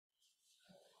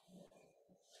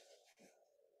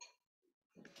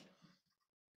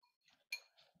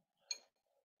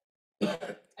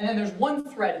 And then there's one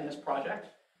thread in this project.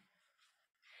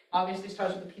 Obviously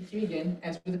starts with the PT begin,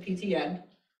 ends with the PT end.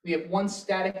 We have one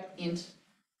static int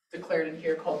declared in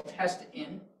here called test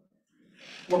in.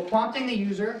 We're prompting the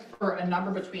user for a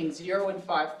number between 0 and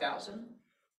 5,000.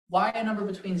 Why a number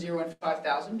between 0 and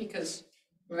 5,000? Because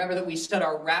remember that we set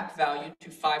our wrap value to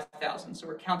 5,000, so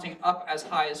we're counting up as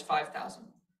high as 5,000.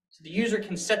 So the user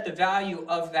can set the value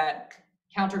of that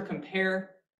counter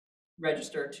compare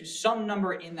register to some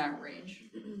number in that range.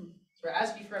 So we're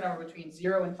asking for a number between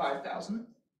 0 and 5,000.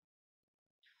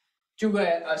 Do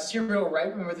a serial write.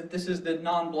 Remember that this is the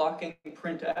non-blocking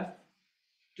printf.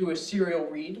 Do a serial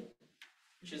read,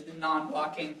 which is the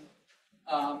non-blocking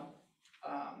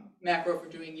macro for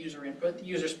doing user input. The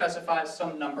user specifies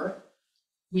some number.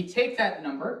 We take that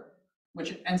number,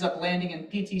 which ends up landing in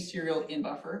PT serial in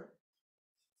buffer,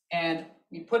 and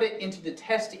we put it into the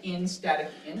test in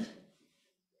static int.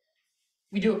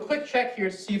 We do a quick check here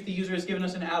to see if the user has given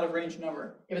us an out of range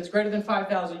number. If it's greater than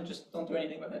 5,000, just don't do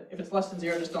anything with it. If it's less than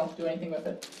 0, just don't do anything with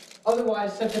it.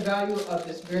 Otherwise, set the value of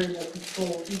this variable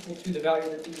control equal to the value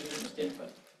that the user just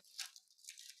input.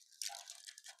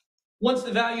 Once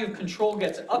the value of control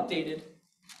gets updated,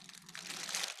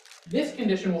 this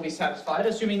condition will be satisfied,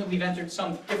 assuming that we've entered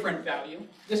some different value.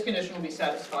 This condition will be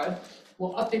satisfied.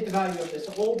 We'll update the value of this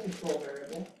old control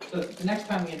variable, so that the next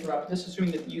time we interrupt, this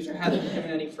assuming that the user hasn't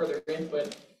given any further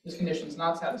input, this condition is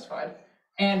not satisfied,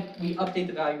 and we update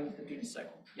the value of the duty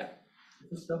cycle. Yeah?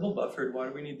 If it's double buffered, why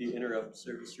do we need the interrupt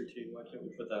service routine? Why can't we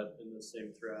put that in the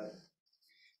same thread?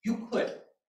 You could.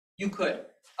 You could.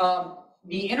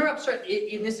 The interrupt,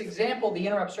 in this example, the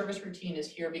interrupt service routine is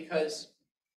here because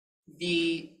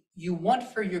you want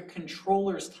for your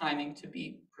controller's timing to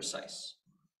be precise.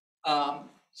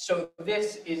 So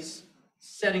this is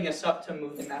setting us up to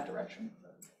move in that direction.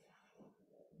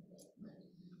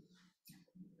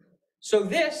 So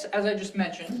this, as I just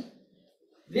mentioned,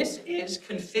 this is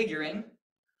configuring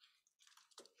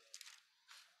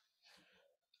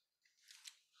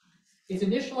it's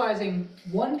initializing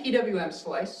one PWM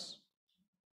slice,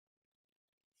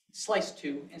 slice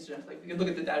 2, incidentally. We can look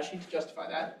at the data sheet to justify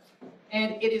that.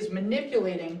 And it is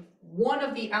manipulating one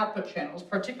of the output channels,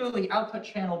 particularly output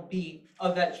channel B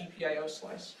of that GPIO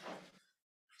slice.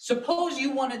 Suppose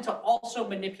you wanted to also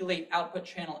manipulate output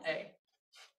channel A.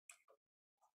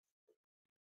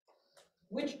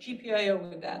 Which GPIO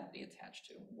would that be attached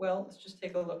to? Well, let's just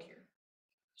take a look here.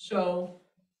 So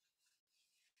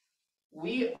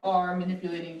we are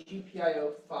manipulating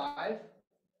GPIO 5.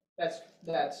 That's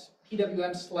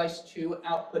PWM slice 2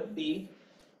 output B.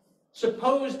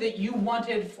 Suppose that you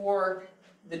wanted for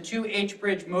the two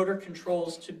H-bridge motor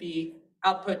controls to be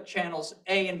output channels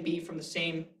A and B from the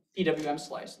same PWM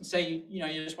slice, and say you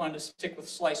just wanted to stick with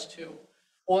slice 2.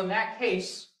 Well, in that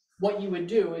case, what you would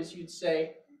do is you'd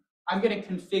say, I'm going to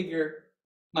configure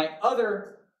my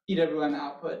other PWM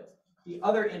output, the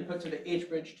other input to the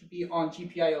H-bridge, to be on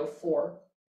GPIO 4,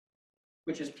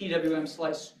 which is PWM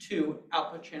slice 2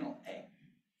 output channel A.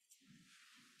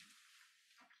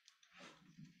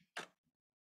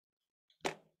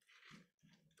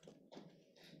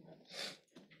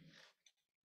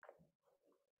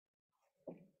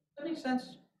 That makes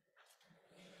sense.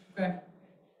 Okay.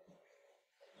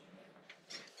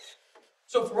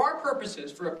 So for our purposes,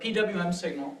 for a PWM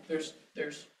signal, there's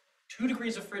 2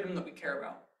 degrees of freedom that we care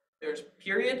about. There's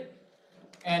period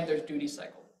and there's duty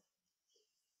cycle.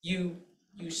 You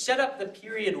set up the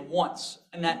period once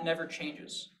and that never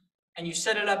changes. And you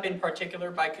set it up in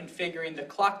particular by configuring the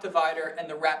clock divider and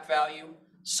the wrap value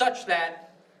such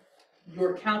that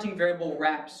your counting variable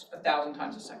wraps 1,000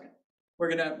 times a second.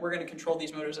 We're gonna control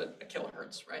these motors at a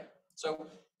kilohertz, right? So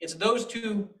it's those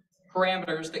 2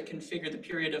 parameters that configure the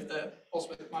period of the pulse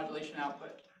width modulation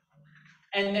output.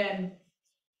 And then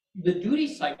the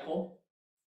duty cycle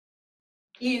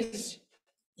is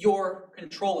your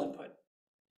control input,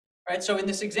 right? So in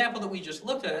this example that we just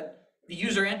looked at, the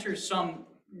user enters some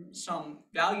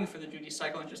value for the duty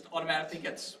cycle and just automatically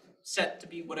gets set to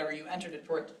be whatever you entered it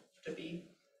for it to be.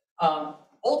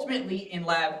 Ultimately, in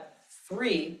lab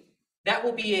 3, that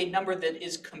will be a number that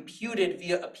is computed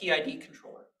via a PID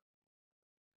controller.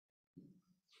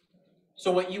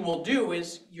 So what you will do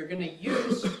is you're going to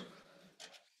use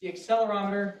the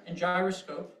accelerometer and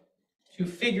gyroscope to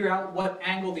figure out what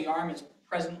angle the arm is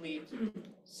presently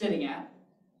sitting at.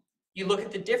 You look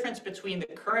at the difference between the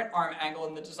current arm angle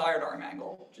and the desired arm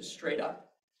angle, just straight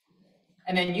up.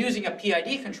 And then using a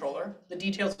PID controller, the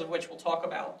details of which we'll talk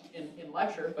about in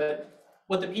lecture, but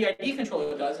what the PID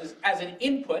controller does is, as an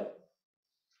input,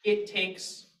 it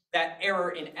takes that error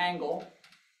in angle,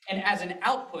 and as an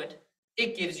output,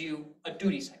 it gives you a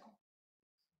duty cycle.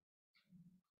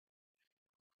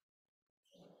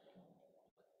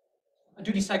 A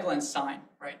duty cycle and sine,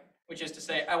 right? Which is to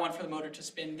say, I want for the motor to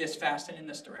spin this fast and in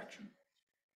this direction.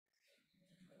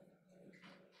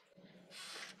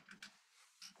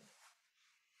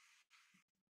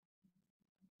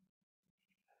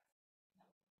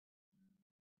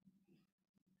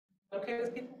 Okay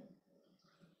with people?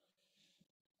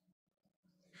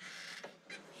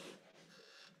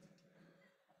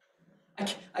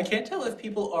 I can't tell if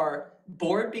people are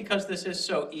bored because this is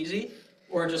so easy,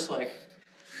 or just like,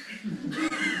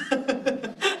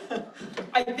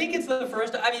 I think it's the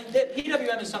first, I mean,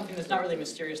 PWM is something that's not really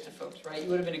mysterious to folks, right? You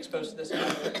would have been exposed to this a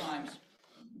number of times.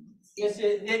 Yes,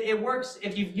 it works,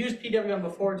 if you've used PWM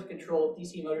before to control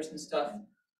DC motors and stuff,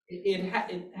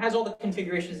 it has all the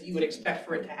configurations that you would expect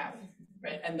for it to have,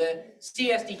 right? And the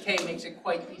CSDK makes it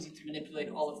quite easy to manipulate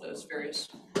all of those various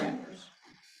parameters.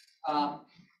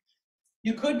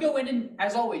 You could go in and,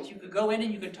 as always, you could go in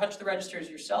and you could touch the registers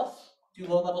yourself, do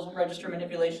low levels of register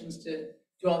manipulations to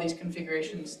do all these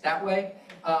configurations that way.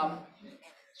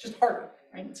 It's just harder,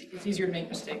 right? It's easier to make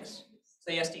mistakes.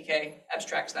 So the SDK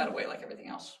abstracts that away like everything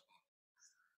else.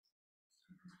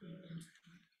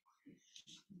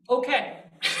 Okay,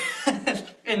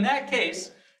 in that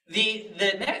case,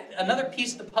 another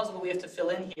piece of the puzzle that we have to fill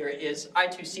in here is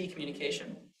I2C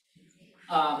communication.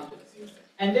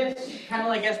 And this, kind of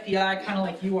like SPI, kind of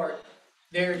like UART,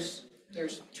 there's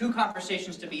 2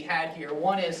 conversations to be had here.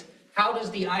 One is, how does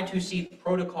the I2C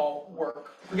protocol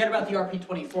work? Forget about the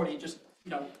RP2040, just,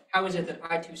 how is it that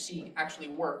I2C actually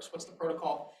works? What's the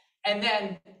protocol? And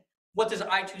then, what does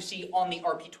I2C on the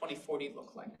RP2040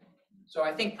 look like? So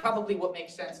I think probably what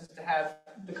makes sense is to have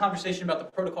the conversation about the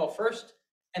protocol first,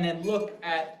 and then look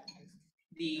at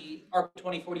the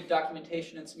RP2040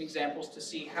 documentation and some examples to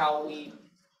see how we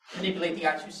manipulate the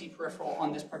I2C peripheral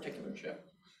on this particular chip.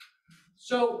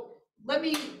 So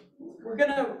we're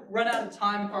gonna run out of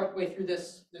time partway through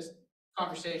this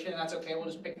conversation, and that's okay, we'll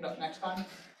just pick it up next time.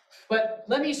 But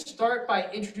let me start by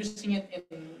introducing it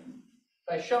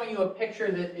by showing you a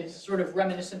picture that is sort of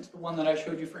reminiscent to the one that I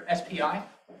showed you for SPI.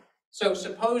 So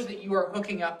suppose that you are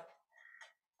hooking up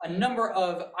a number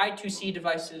of I2C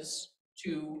devices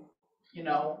to,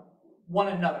 one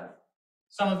another.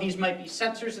 Some of these might be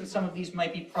sensors and some of these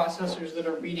might be processors that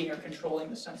are reading or controlling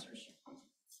the sensors.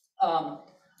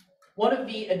 One of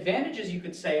the advantages, you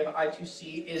could say, of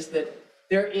I2C is that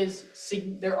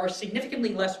there are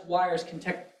significantly less wires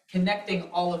connecting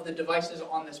all of the devices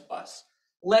on this bus,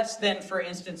 less than, for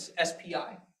instance,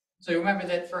 SPI. So remember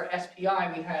that for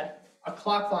SPI, we had a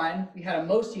clock line, we had a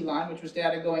MOSI line, which was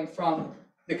data going from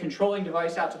the controlling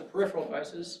device out to the peripheral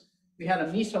devices. We had a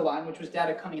MISO line, which was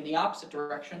data coming in the opposite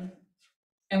direction.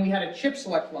 And we had a chip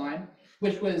select line,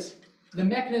 which was the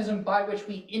mechanism by which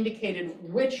we indicated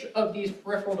which of these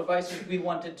peripheral devices we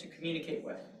wanted to communicate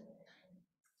with.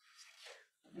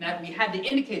 And that we had to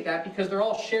indicate that because they're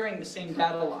all sharing the same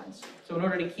data lines. So in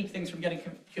order to keep things from getting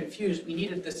confused, we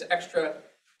needed this extra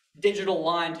digital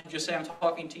line to just say I'm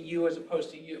talking to you as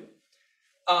opposed to you.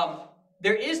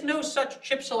 There is no such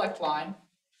chip select line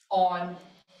on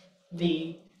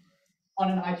an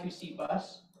I2C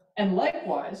bus, and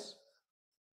likewise,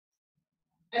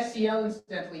 SCL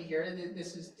incidentally here,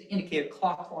 this is to indicate a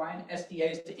clock line,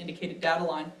 SDA is to indicate a data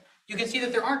line. You can see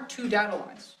that there aren't two data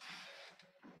lines.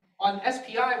 On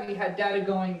SPI, we had data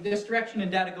going this direction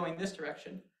and data going this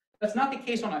direction. That's not the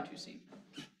case on I2C.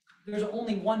 There's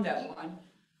only one data line,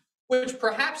 which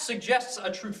perhaps suggests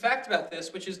a true fact about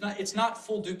this, which is it's not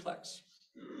full duplex.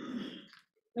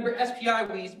 Remember,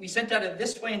 SPI, we sent data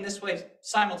this way and this way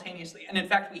simultaneously, and in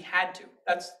fact, we had to.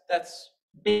 That's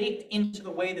baked into the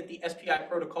way that the SPI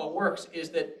protocol works, is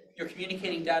that you're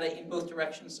communicating data in both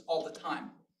directions all the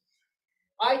time.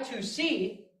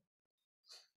 I2C,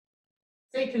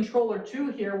 say controller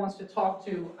 2 here wants to talk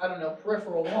to, I don't know,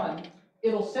 peripheral 1,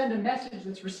 it'll send a message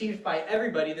that's received by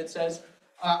everybody that says,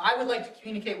 I would like to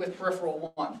communicate with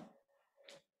peripheral 1.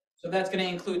 So that's going to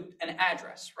include an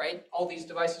address, right? All these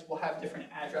devices will have different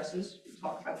addresses. We'll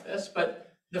talk about this,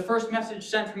 but the first message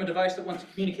sent from a device that wants to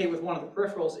communicate with one of the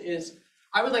peripherals is,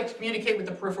 I would like to communicate with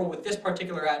the peripheral with this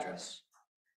particular address.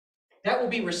 That will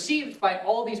be received by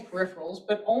all these peripherals,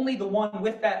 but only the one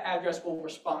with that address will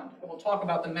respond. And we'll talk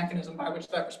about the mechanism by which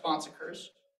that response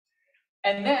occurs.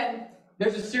 And then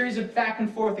there's a series of back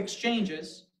and forth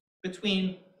exchanges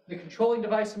between the controlling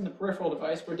device and the peripheral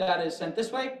device, where data is sent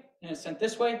this way, and it's sent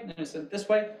this way, and it's sent this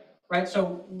way, right?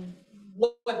 So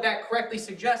what that correctly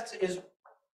suggests is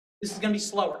this is going to be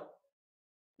slower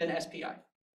than SPI,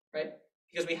 right?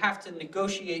 Because we have to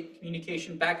negotiate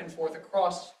communication back and forth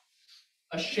across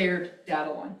a shared data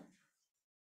line.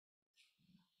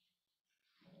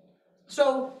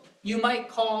 So you might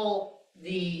call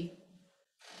the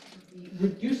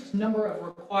reduced number of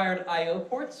required I/O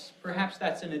ports, perhaps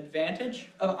that's an advantage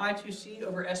of I2C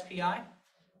over SPI,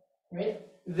 right?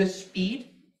 The speed,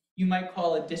 you might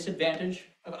call a disadvantage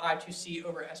of I2C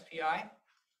over SPI.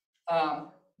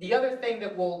 The other thing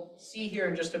that we'll see here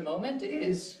in just a moment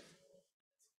is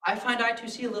I find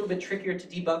I2C a little bit trickier to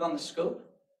debug on the scope.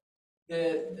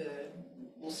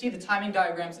 We'll see the timing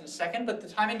diagrams in a second, but the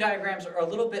timing diagrams are a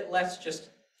little bit less just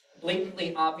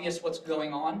blatantly obvious what's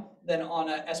going on than on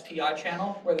a SPI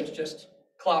channel, where there's just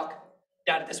clock,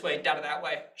 data this way, data that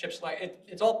way, chip select.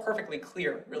 It's all perfectly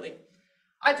clear, really.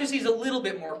 I2C is a little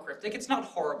bit more cryptic. It's not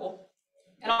horrible.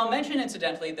 And I'll mention,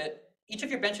 incidentally, that each of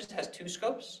your benches has two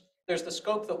scopes. There's the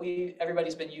scope that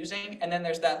everybody's been using, and then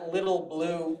there's that little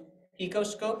blue Pico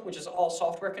scope, which is all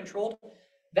software controlled.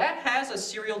 That has a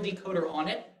serial decoder on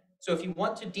it. So if you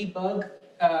want to debug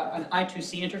an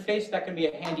I2C interface, that can be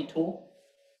a handy tool.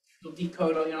 It'll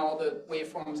decode all the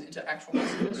waveforms into actual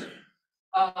messages.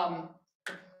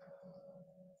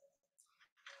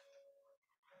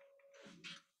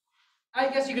 I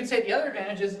guess you could say the other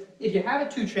advantage is if you have a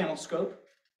two-channel scope,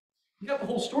 you got the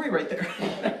whole story right there.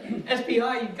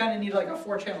 SPI, you kind of need like a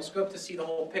 4-channel scope to see the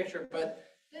whole picture, but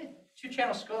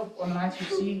two-channel scope on an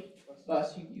I2C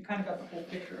bus, you kind of got the whole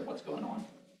picture of what's going on.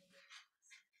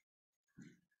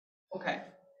 Okay.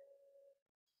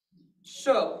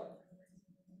 So,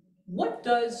 what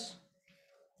does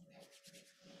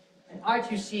an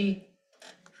I2C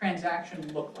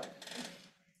transaction look like?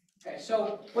 Okay,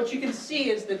 so what you can see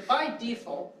is that by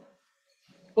default,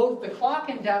 both the clock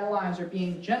and data lines are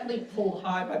being gently pulled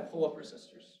high by pull-up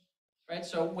resistors, right?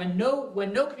 So when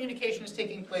no communication is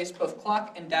taking place, both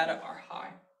clock and data are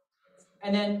high.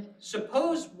 And then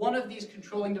suppose one of these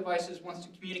controlling devices wants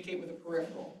to communicate with a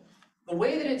peripheral. The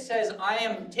way that it says, I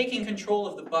am taking control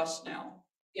of the bus now,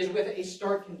 is with a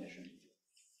start condition.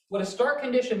 What a start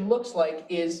condition looks like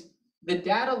is the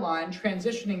data line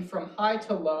transitioning from high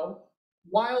to low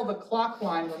while the clock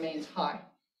line remains high.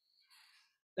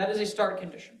 That is a start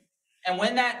condition. And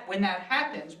when that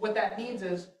happens, what that means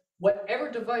is whatever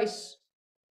device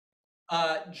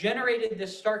generated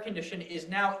this start condition is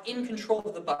now in control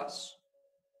of the bus.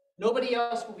 Nobody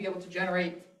else will be able to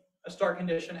generate a start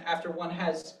condition after one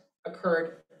has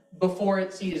occurred before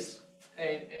it sees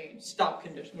a stop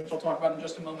condition, which I'll talk about in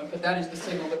just a moment, but that is the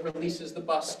signal that releases the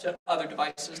bus to other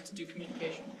devices to do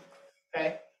communication.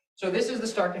 Okay? So this is the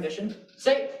start condition.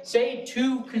 Say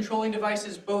two controlling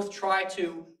devices both try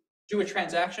to do a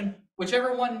transaction.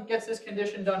 Whichever one gets this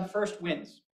condition done first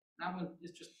wins. That one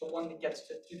is just the one that gets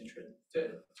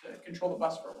to control the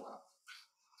bus for a while.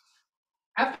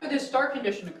 After this start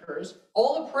condition occurs,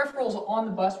 all the peripherals on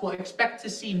the bus will expect to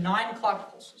see 9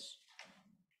 clock pulses.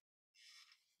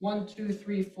 1, 2,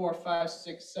 3, 4, 5,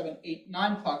 6, 7, 8,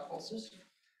 9 clock pulses.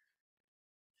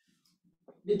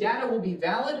 The data will be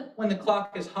valid when the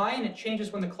clock is high, and it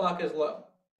changes when the clock is low.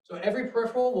 So every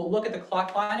peripheral will look at the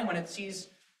clock line, and when it sees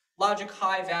logic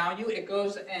high value, it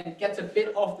goes and gets a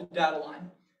bit off the data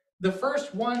line. The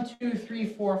first 1, 2, 3,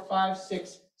 4, 5,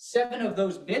 6, 7 of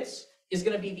those bits is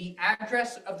going to be the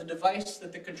address of the device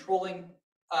that the controlling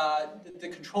the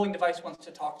controlling device wants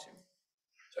to talk to.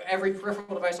 So every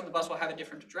peripheral device on the bus will have a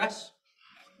different address.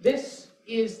 This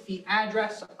is the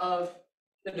address of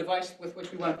the device with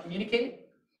which we want to communicate.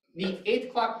 The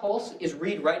 8th clock pulse is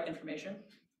read-write information.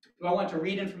 Do I want to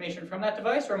read information from that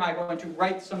device, or am I going to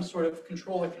write some sort of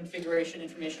controller configuration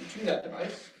information to that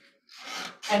device?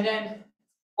 And then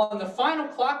on the final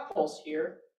clock pulse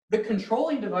here, the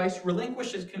controlling device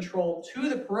relinquishes control to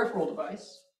the peripheral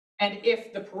device. And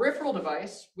if the peripheral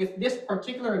device with this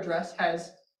particular address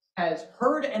has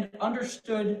heard and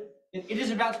understood that it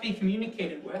is about to be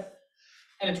communicated with,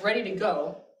 and it's ready to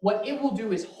go, what it will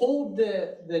do is hold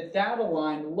the data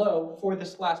line low for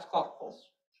this last clock pulse.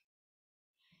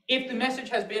 If the message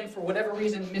has been, for whatever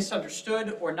reason,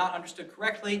 misunderstood or not understood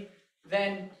correctly,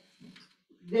 then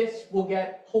this will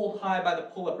get pulled high by the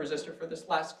pull-up resistor for this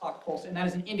last clock pulse, and that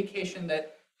is an indication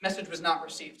that message was not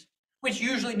received, which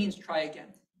usually means try again,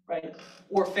 right?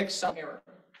 Or fix some error.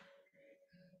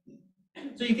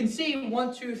 So you can see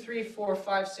 1, 2, 3, 4,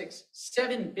 5, 6,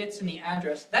 7 bits in the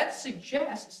address. That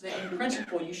suggests that in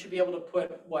principle you should be able to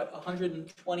put, what,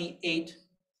 128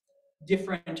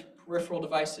 different peripheral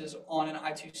devices on an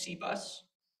I2C bus.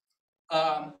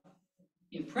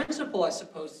 In principle, I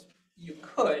suppose you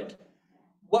could.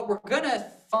 What we're going to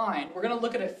find, we're going to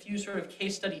look at a few sort of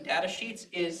case study data sheets,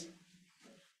 is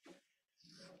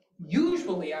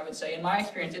usually, I would say, in my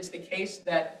experience, it's the case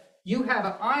that you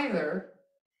have either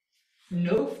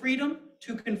no freedom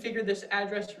to configure this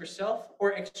address yourself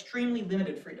or extremely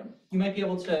limited freedom. You might be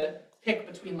able to pick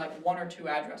between like 1 or 2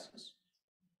 addresses.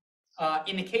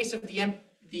 In the case of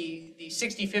the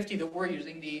 6050 that we're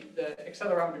using, the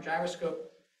accelerometer gyroscope,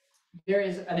 there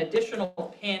is an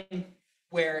additional pin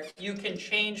where you can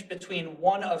change between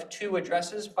 1 of 2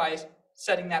 addresses by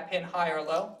setting that pin high or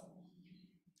low.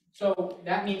 So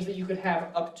that means that you could have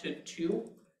up to 2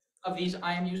 of these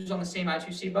IMUs on the same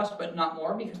I2C bus, but not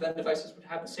more, because then devices would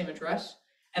have the same address.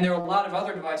 And there are a lot of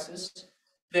other devices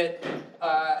that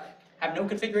have no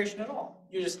configuration at all.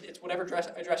 It's whatever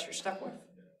address you're stuck with.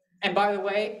 And by the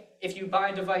way, if you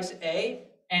buy device A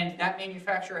and that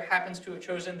manufacturer happens to have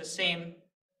chosen the same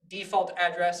default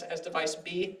address as device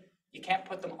B, you can't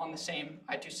put them on the same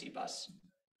I2C bus.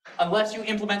 Unless you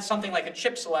implement something like a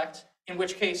chip select, in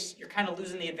which case you're kind of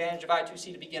losing the advantage of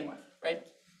I2C to begin with, right?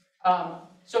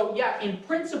 So yeah, in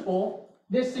principle,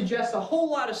 this suggests a whole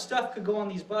lot of stuff could go on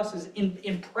these buses.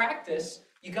 In practice,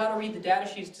 you got to read the data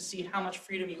sheets to see how much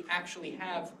freedom you actually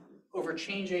have over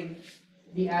changing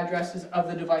the addresses of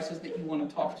the devices that you want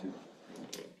to talk to.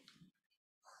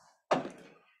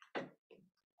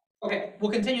 Okay,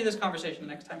 we'll continue this conversation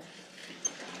next time.